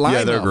 What a lineup.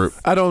 Yeah, they're a group.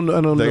 I don't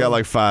know. They got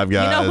like 5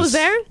 guys. You know who's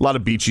there? A lot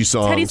of beachy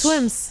songs. Teddy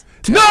Swims.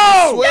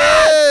 No.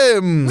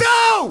 Swims.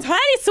 No. Teddy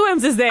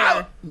Swims is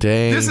there.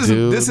 Dang, This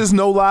dude. is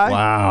no lie.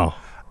 Wow.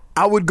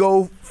 I would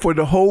go for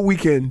the whole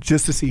weekend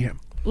just to see him.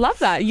 Love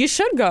that. You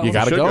should go. You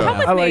gotta go. Come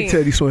with I like me.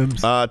 Teddy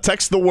Swims.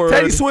 Text the word.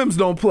 Teddy Swims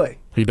don't play.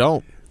 He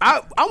don't.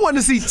 I want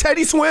to see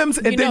Teddy Swims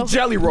and then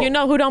Jelly Roll. You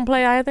know who don't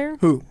play either?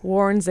 Who?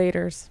 Warren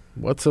Zaders.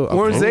 What's up?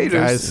 Warren Zaders.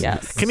 Guys,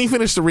 Yes. Can you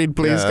finish the read,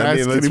 please, Yeah,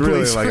 guys? I mean, Can you really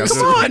please like finish a-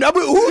 Come on.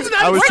 Who's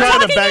not? I was trying to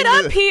talking bang it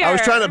up this. here. I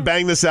was trying to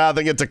bang this out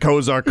and get to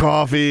Kozar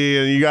Coffee,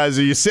 and you guys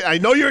I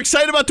know you're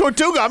excited about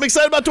Tortuga. I'm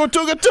excited about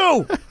Tortuga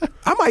too.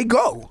 I might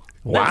go.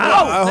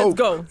 Wow. Let's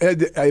go.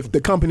 If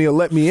the company will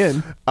let me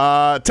in.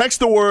 Text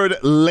the word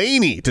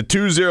Laney to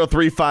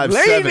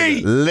 20357.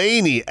 Laney!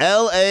 Laney.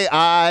 Laney.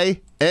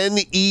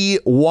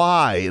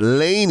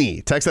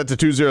 Laney. Text that to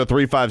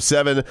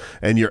 20357,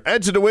 and you're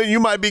entered to win. You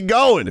might be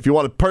going. If you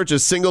want to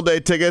purchase single-day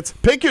tickets,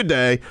 pick your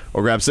day,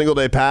 or grab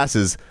single-day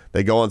passes.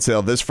 They go on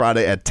sale this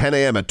Friday at 10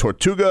 a.m. at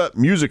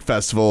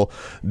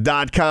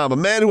TortugaMusicFestival.com. A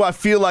man who I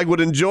feel like would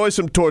enjoy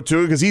some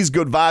Tortuga because he's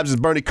good vibes is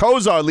Bernie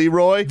Kozar,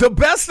 Leroy. The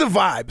best of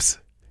vibes.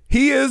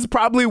 He is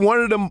probably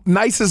one of the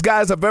nicest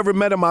guys I've ever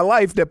met in my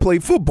life that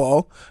played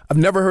football. I've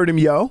never heard him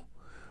yell.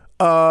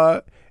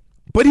 But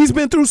he's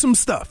been through some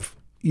stuff.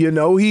 You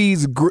know,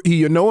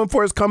 you know him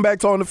for his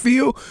comebacks on the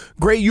field.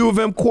 Great U of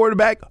M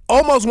quarterback.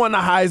 Almost won the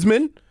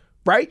Heisman,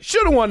 right?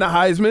 Should have won the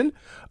Heisman.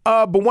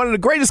 But one of the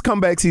greatest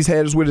comebacks he's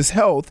had is with his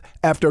health.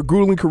 After a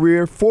grueling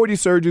career, 40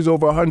 surgeries,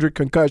 over 100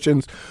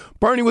 concussions,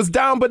 Bernie was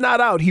down but not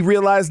out. He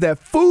realized that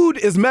food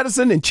is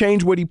medicine and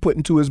changed what he put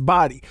into his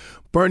body.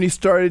 Bernie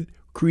started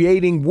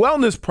creating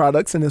wellness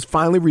products and has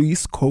finally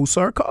released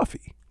Kozar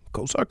Coffee.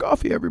 Kozar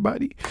Coffee,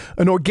 everybody.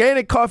 An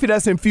organic coffee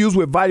that's infused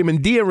with vitamin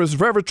D and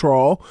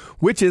resveratrol,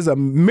 which is a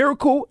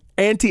miracle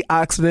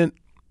antioxidant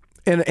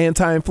and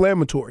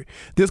anti-inflammatory.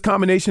 This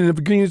combination of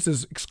ingredients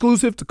is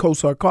exclusive to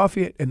Kozar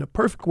Coffee and the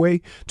perfect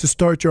way to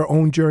start your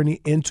own journey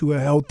into a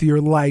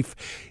healthier life.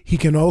 He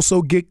can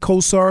also get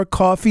Kozar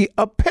Coffee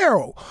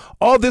apparel.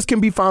 All this can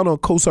be found on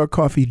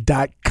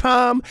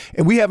KozarCoffee.com,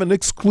 and we have an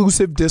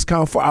exclusive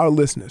discount for our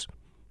listeners.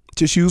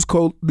 Just use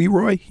code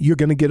Leroy. You're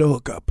going to get a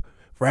hookup,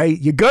 right?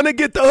 You're going to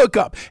get the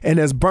hookup. And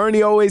as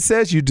Bernie always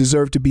says, you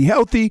deserve to be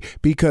healthy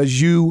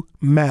because you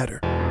matter.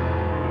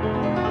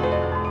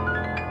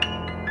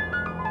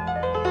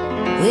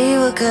 We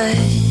were good.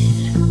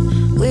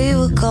 We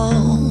were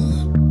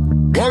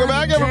gold. Welcome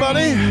back,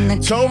 everybody.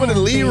 Tobin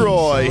and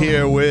Leroy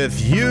here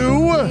with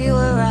you. We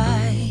were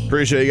right.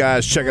 Appreciate you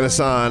guys checking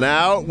us on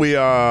out. We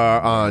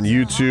are on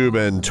YouTube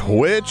and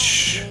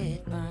Twitch,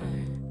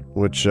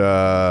 which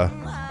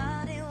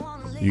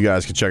you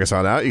guys can check us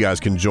on out. You guys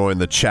can join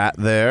the chat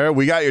there.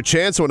 We got your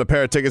chance to win a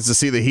pair of tickets to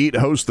see the Heat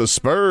host the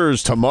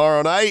Spurs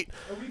tomorrow night.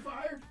 Are we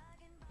fired?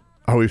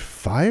 Are we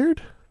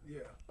fired?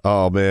 Yeah.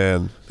 Oh,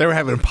 man. They were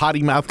having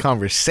potty mouth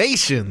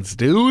conversations,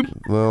 dude.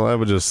 Well, I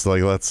would just,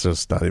 let's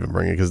just not even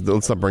bring it, because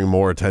let's not bring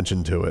more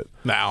attention to it.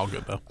 Nah, all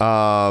good, though.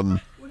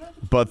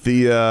 But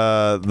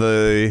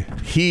the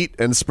Heat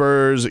and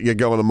Spurs get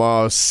going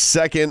tomorrow.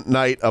 Second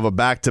night of a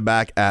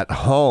back-to-back at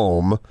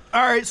home. All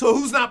right, so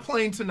who's not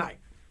playing tonight?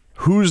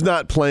 Who's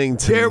not playing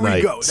tonight? There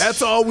we go.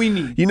 That's all we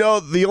need. You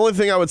know, the only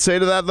thing I would say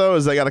to that, though,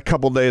 is they got a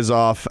couple days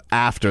off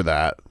after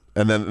that,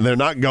 and then they're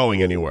not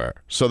going anywhere.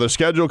 So their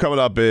schedule coming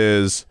up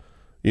is,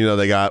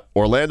 they got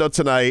Orlando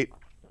tonight,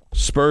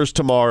 Spurs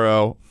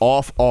tomorrow,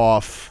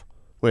 off.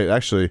 Wait,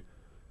 actually,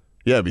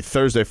 yeah, it'd be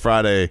Thursday,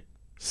 Friday,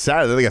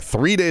 Saturday. They got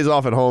 3 days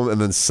off at home, and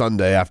then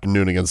Sunday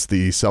afternoon against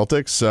the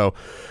Celtics. So,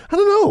 I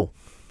don't know.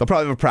 They'll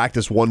probably have a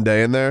practice one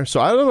day in there.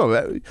 So, I don't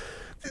know.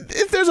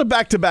 If there's a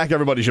back-to-back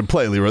everybody should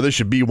play, Leroy, this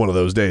should be one of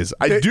those days.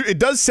 It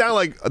does sound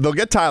like they'll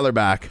get Tyler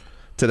back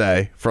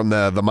today from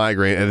the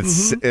migraine, and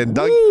and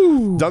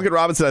Duncan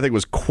Robinson, I think,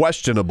 was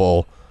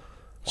questionable.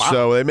 Wow.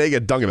 So they may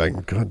get Duncan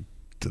back. God,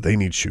 do they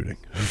need shooting?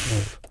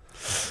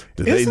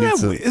 But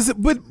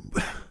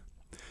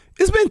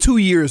it's been 2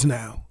 years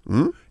now.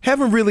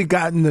 Haven't really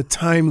gotten the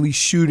timely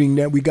shooting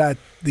that we got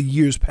the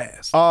years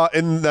past.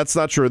 And that's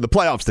not true. The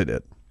playoffs they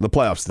did.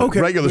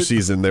 Okay, regular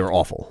season, they were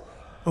awful.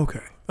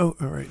 Okay. Oh,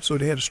 all right. So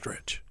they had a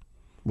stretch.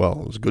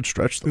 Well, it was a good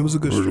stretch, though. It was a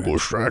good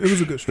stretch. It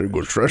was a good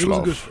stretch.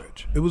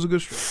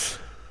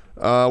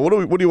 What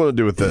do you want to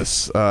do with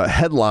this?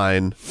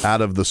 Headline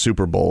out of the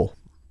Super Bowl.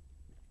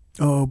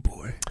 Oh,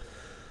 boy.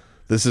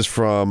 This is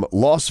from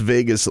Las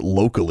Vegas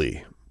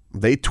locally.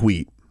 They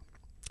tweet,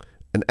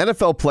 an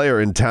NFL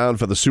player in town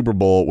for the Super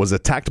Bowl was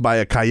attacked by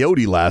a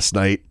coyote last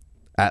night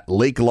at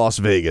Lake Las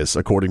Vegas,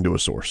 according to a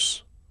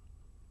source.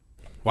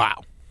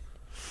 Wow.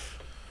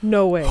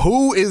 No way.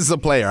 Who is the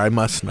player? I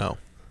must know.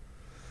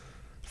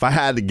 If I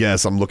had to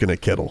guess, I'm looking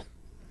at Kittle.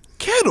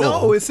 Kittle?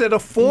 No, it said a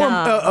form,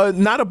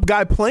 not a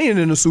guy playing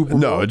in the Super Bowl.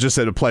 No, it just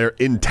said a player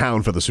in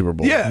town for the Super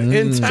Bowl. Yeah,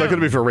 in town. So it could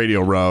be for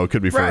Radio Row. It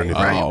could be for anything.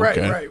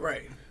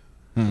 Right.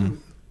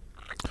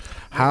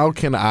 How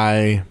can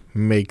I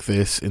make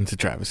this into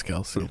Travis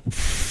Kelce?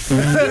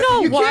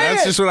 You know what?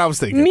 That's just what I was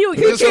thinking.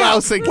 That's what I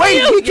was thinking.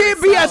 Wait, he can't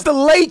be at the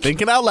lake.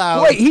 Thinking out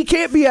loud. Wait, he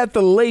can't be at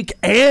the lake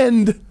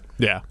and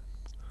yeah.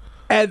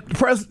 At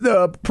press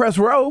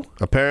row.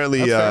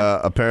 Apparently,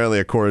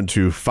 according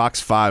to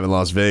Fox 5 in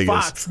Las Vegas.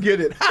 Fox,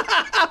 get it.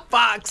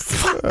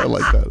 Fox. I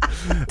like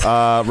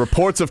that.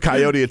 Reports of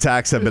coyote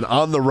attacks have been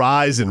on the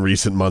rise in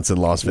recent months in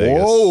Las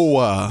Vegas.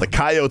 Whoa. The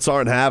coyotes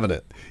aren't having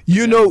it.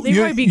 You know,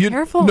 Leroy, be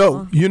careful.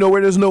 No, you know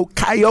where there's no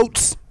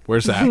coyotes?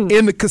 Where's that?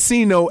 In the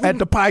casino at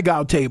the Pie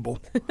Gow table.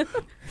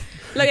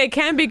 Look, it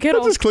can be I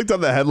kiddo. just clicked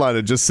on the headline.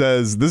 It just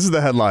says, this is the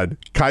headline.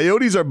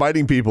 Coyotes are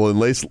biting people in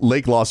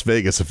Lake Las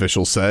Vegas,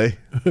 officials say.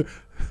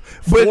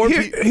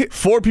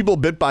 Four people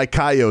bit by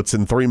coyotes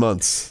in 3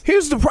 months.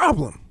 Here's the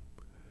problem.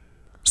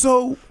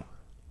 So,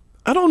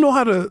 I don't know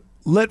how to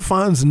let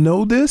Fonz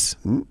know this.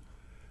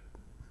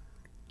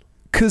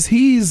 Because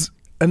he's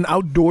an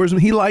outdoorsman.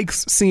 He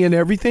likes seeing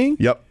everything.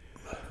 Yep.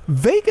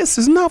 Vegas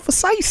is not for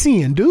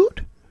sightseeing,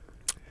 dude.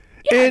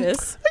 Yeah, And, it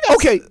is.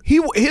 okay,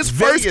 his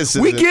Vegas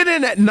first. We get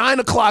in at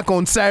 9:00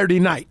 on Saturday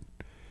night.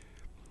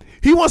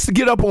 He wants to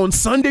get up on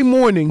Sunday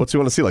morning. What's he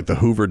want to see? Like the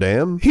Hoover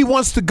Dam? He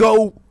wants to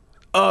go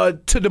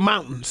to the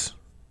mountains.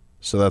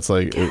 So that's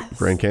like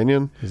Grand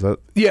Canyon? Is that?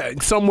 Yeah,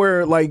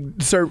 somewhere like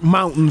certain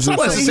mountains. Not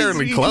or something.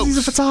 necessarily close. He's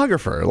a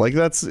photographer. Like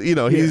that's he's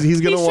gonna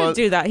should want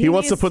do that. He He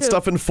wants to needs put to-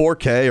 stuff in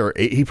 4K or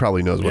 8. He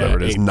probably knows whatever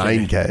it is.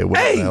 9K.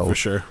 Whatever the hell. for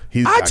sure.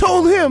 I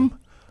told him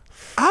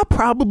I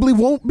probably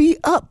won't be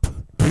up,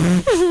 or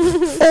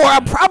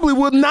I probably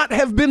would not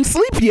have been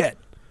asleep yet.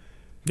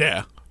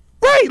 Yeah.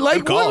 Right?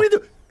 Like Good what call. we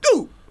do,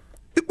 dude?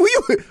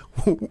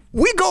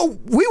 We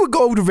would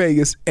go to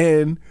Vegas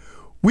and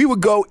we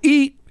would go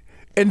eat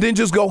and then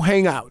just go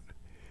hang out,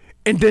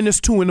 and then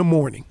it's 2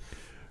 a.m,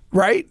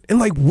 right? And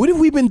like, what have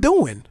we been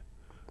doing?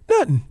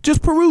 Nothing.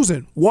 Just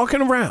perusing,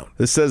 walking around.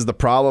 This says the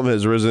problem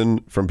has risen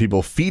from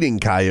people feeding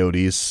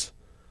coyotes.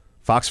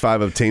 Fox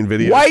 5 obtained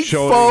video White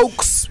showing.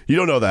 folks. You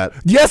don't know that.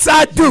 Yes,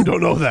 I do. You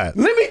don't know that.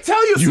 Let me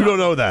tell you something. You don't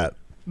know that.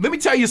 Let me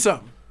tell you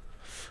something.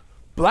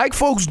 Black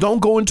folks don't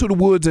go into the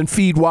woods and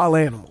feed wild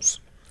animals.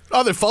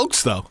 Other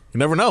folks, though. You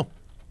never know.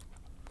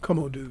 Come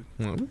on, dude.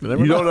 You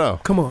don't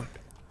know. Come on.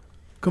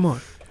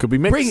 Could be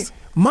mixed. Bring it.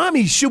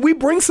 Mommy, should we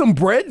bring some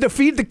bread to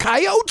feed the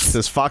coyotes?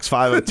 This Fox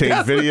 5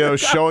 obtained video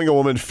showing a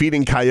woman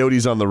feeding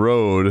coyotes on the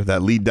road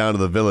that lead down to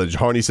the village.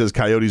 Harney says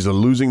coyotes are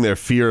losing their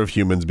fear of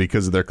humans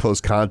because of their close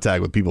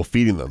contact with people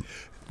feeding them.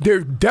 They're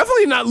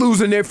definitely not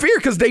losing their fear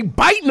because they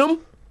biting them.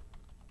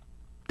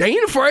 They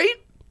ain't afraid.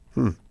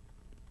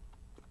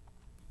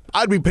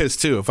 I'd be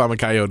pissed, too, if I'm a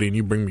coyote and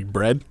you bring me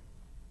bread.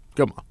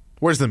 Come on.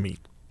 Where's the meat?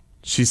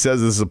 She says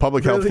this is a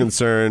public health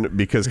concern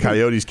because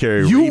coyotes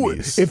carry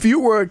rabies. If you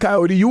were a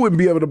coyote, you wouldn't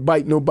be able to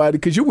bite nobody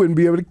because you wouldn't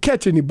be able to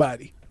catch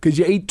anybody because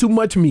you ate too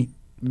much meat.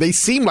 They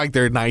seem like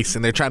they're nice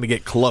and they're trying to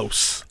get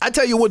close. I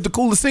tell you what, the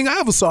coolest thing I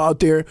ever saw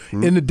out there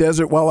in the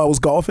desert while I was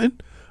golfing,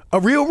 a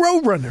real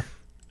roadrunner.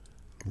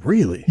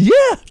 Really?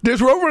 Yeah,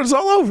 there's roadrunners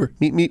all over.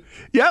 Meat.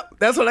 Yep,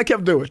 that's what I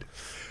kept doing.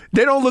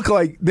 They don't look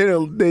like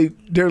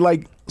they're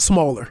like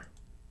smaller.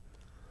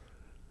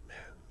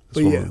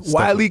 But yeah,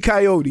 Wile E.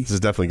 Coyote. This is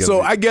definitely so.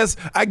 gonna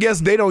I guess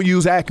they don't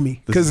use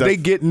Acme because they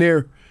get in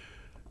there.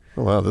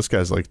 Oh, wow, this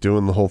guy's like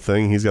doing the whole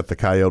thing. He's got the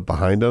coyote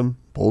behind him.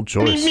 Bold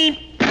choice.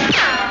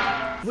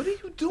 What are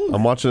you doing?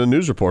 I'm watching a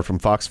news report from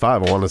Fox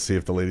 5. I want to see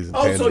if the lady's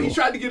intangible. Oh, so he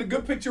tried to get a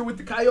good picture with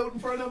the coyote in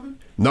front of him?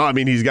 No, I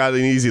mean, he's got an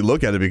easy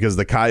look at it because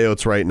the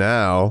coyotes right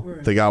now,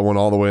 they got one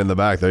all the way in the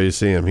back. There you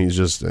see him. He's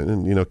just,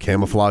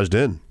 camouflaged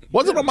in.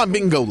 Wasn't on my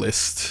bingo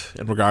list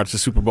in regards to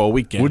Super Bowl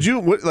weekend. Would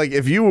you,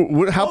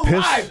 how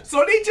pissed? Live.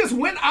 So they just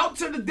went out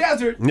to the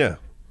desert. Yeah.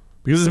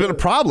 Because there's been a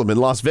problem in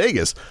Las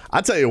Vegas.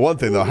 I'll tell you one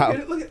thing, though.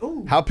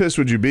 How pissed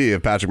would you be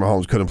if Patrick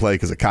Mahomes couldn't play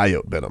because a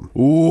coyote bit him?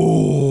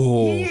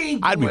 Ooh.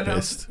 I'd be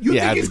pissed. You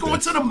think he's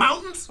going to the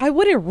mountains? I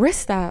wouldn't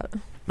risk that.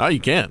 No, you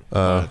can't.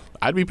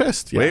 I'd be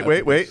pissed. Yeah,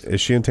 Wait. Is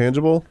she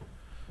intangible?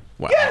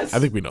 Wow. Yes. I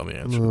think we know the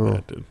answer to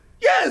that, dude.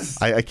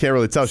 Yes. I can't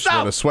really tell. She's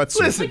wearing a sweatsuit.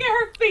 Listen. Look at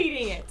her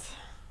feeding it.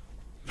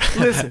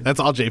 Listen. That's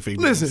all Jay Fink.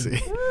 Listen.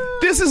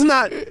 This is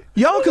not.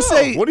 Y'all can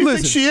say. What do you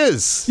listen, think she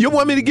is? You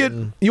want me to get?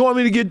 You want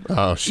me to get?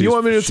 Oh, you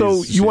want me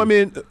to? You want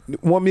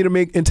me to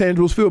make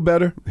intangibles feel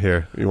better?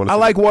 Here, you want? I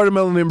like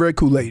watermelon and red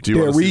Kool-Aid.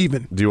 There, we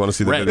even. Do you want to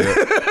see the video?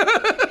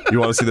 You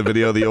want to see the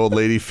video of the old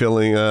lady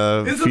filling?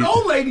 It's an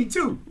old lady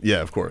too.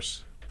 Yeah, of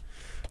course.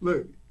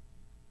 Look.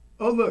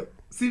 Oh look.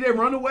 See, they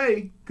run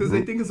away because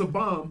they think it's a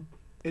bomb,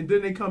 and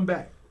then they come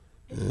back.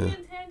 Is she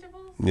intangible?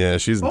 Yeah,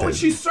 she's. Oh, and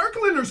she's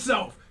circling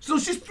herself. So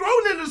she's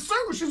thrown in a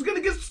circle. She's gonna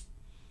get.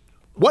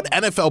 What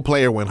NFL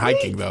player went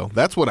hiking though?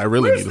 That's what I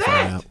really need to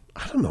find out.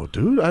 I don't know,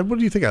 dude. What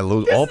do you think? I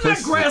lose There's all not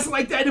places. grass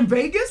like that in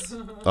Vegas.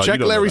 Oh, Check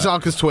Larry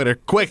Zonka's Twitter,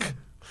 quick.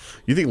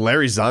 You think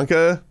Larry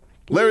Zonka?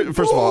 Larry,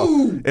 first of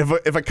all,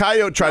 if a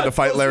coyote tried to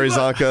fight Larry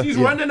Zonka, She's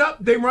running up.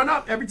 They run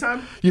up every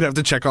time. You'd have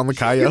to check on the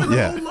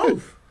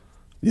coyote.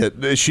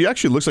 Yeah, she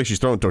actually looks like she's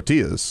throwing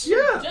tortillas.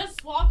 Yeah.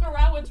 Just walk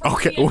around with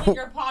tortillas in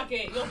your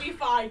pocket. You'll be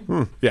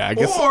fine. Yeah, I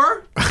guess.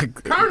 Or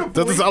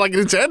doesn't sound like an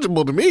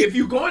intangible to me. If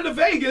you go into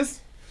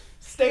Vegas,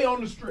 stay on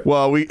the strip.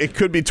 Well, it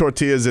could be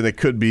tortillas and it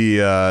could be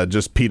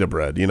just pita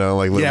bread. You know,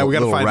 like little, we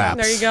gotta little find wraps.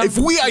 out. There you go. If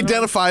we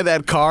identify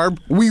that carb,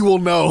 we will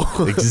know.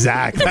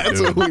 Exactly.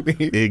 That's dude. what we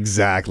need.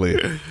 Exactly.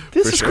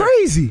 This is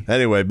crazy.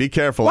 Anyway, be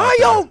careful. Why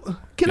out there. y'all?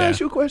 Can I ask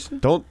you a question?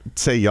 Don't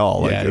say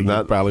y'all.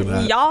 Probably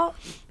not. Y'all.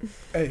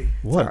 Hey,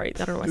 what? Sorry,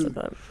 I don't know why I said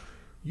that.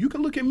 You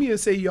can look at me and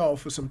say y'all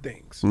for some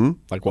things.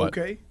 Like what?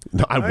 Okay.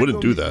 No, I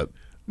wouldn't do that.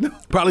 No.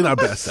 Probably not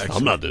best, actually.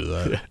 I'm not doing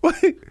that.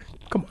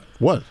 Come on.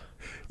 What?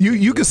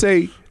 You could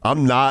say,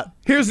 I'm not.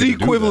 Here's the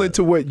equivalent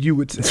to what you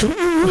would say.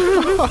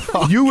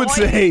 You would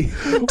say,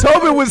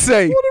 Tobin would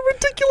say, What a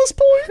ridiculous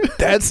point.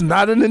 That's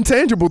not an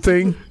intangible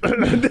thing.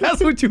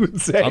 That's what you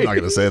would say. I'm not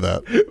going to say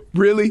that.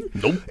 Really?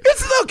 Nope.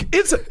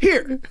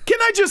 Here.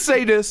 Can I just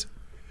say this?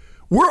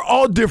 We're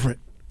all different,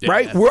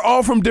 right? We're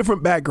all from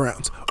different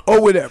backgrounds or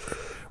whatever,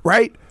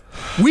 right?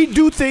 We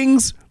do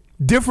things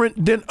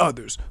different than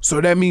others.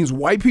 So that means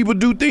white people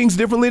do things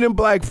differently than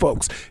black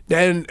folks,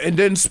 and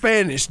then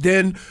Spanish,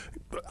 then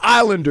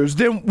Islanders,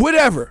 then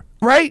whatever,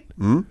 right?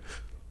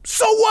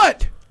 So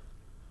what?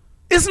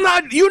 It's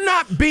not, you're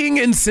not being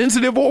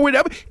insensitive or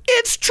whatever.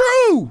 It's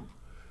true.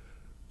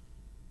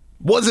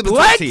 Was it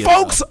Black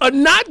folks are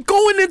not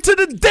going into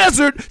the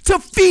desert to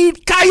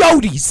feed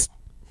coyotes.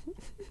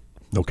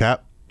 No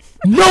cap.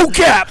 No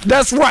cap.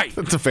 That's right.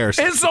 That's a fair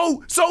statement.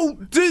 And so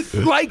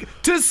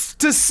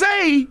to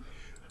say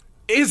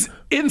is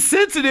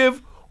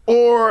insensitive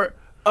or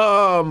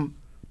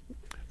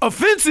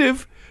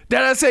offensive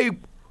that I say,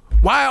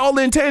 why all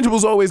the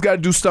intangibles always got to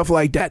do stuff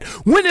like that?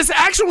 When it's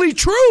actually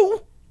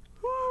true,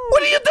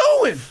 what are you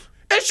doing?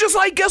 It's just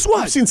like, guess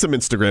what? I've seen some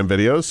Instagram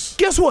videos.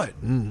 Guess what?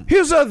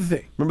 Here's the other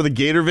thing. Remember the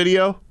gator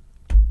video?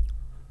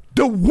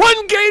 The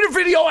one gator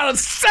video out of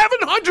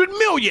 700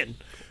 million.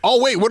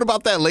 Oh, wait, what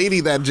about that lady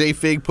that Jay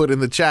Fig put in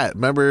the chat?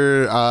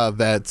 Remember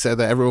that said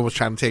that everyone was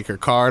trying to take her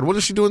card?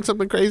 Wasn't she doing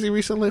something crazy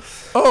recently?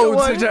 Oh,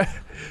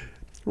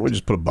 we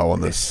just put a bow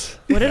on this.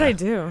 What did I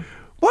do?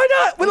 Why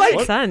not?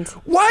 Makes sense.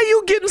 Why are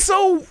you getting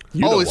so...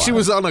 She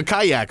was on a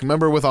kayak.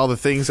 Remember with all the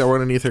things that were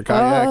underneath her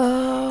kayak?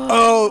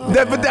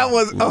 That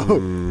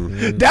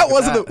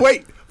wasn't...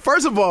 Wait,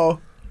 first of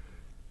all,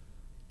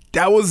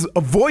 that was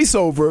a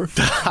voiceover.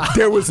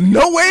 There was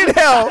no way in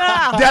hell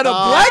that a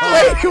black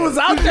lady was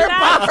out there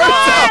by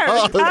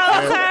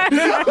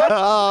herself.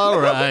 All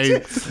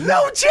right.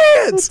 No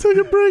chance. Take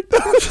a break.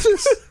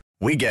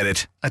 We get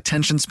it.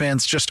 Attention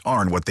spans just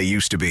aren't what they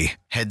used to be.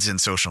 Heads in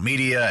social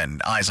media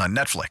and eyes on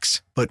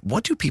Netflix. But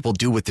what do people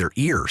do with their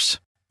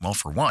ears? Well,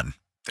 for one,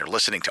 they're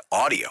listening to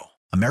audio.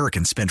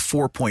 Americans spend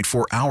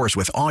 4.4 hours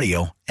with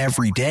audio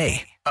every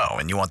day. Oh,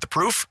 and you want the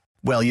proof?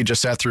 Well, you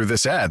just sat through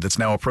this ad that's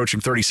now approaching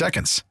 30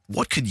 seconds.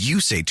 What could you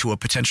say to a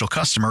potential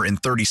customer in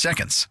 30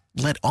 seconds?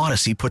 Let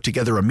Odyssey put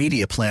together a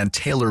media plan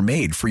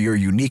tailor-made for your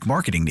unique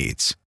marketing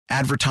needs.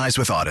 Advertise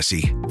with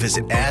Odyssey.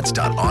 Visit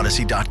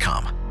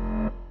ads.odyssey.com.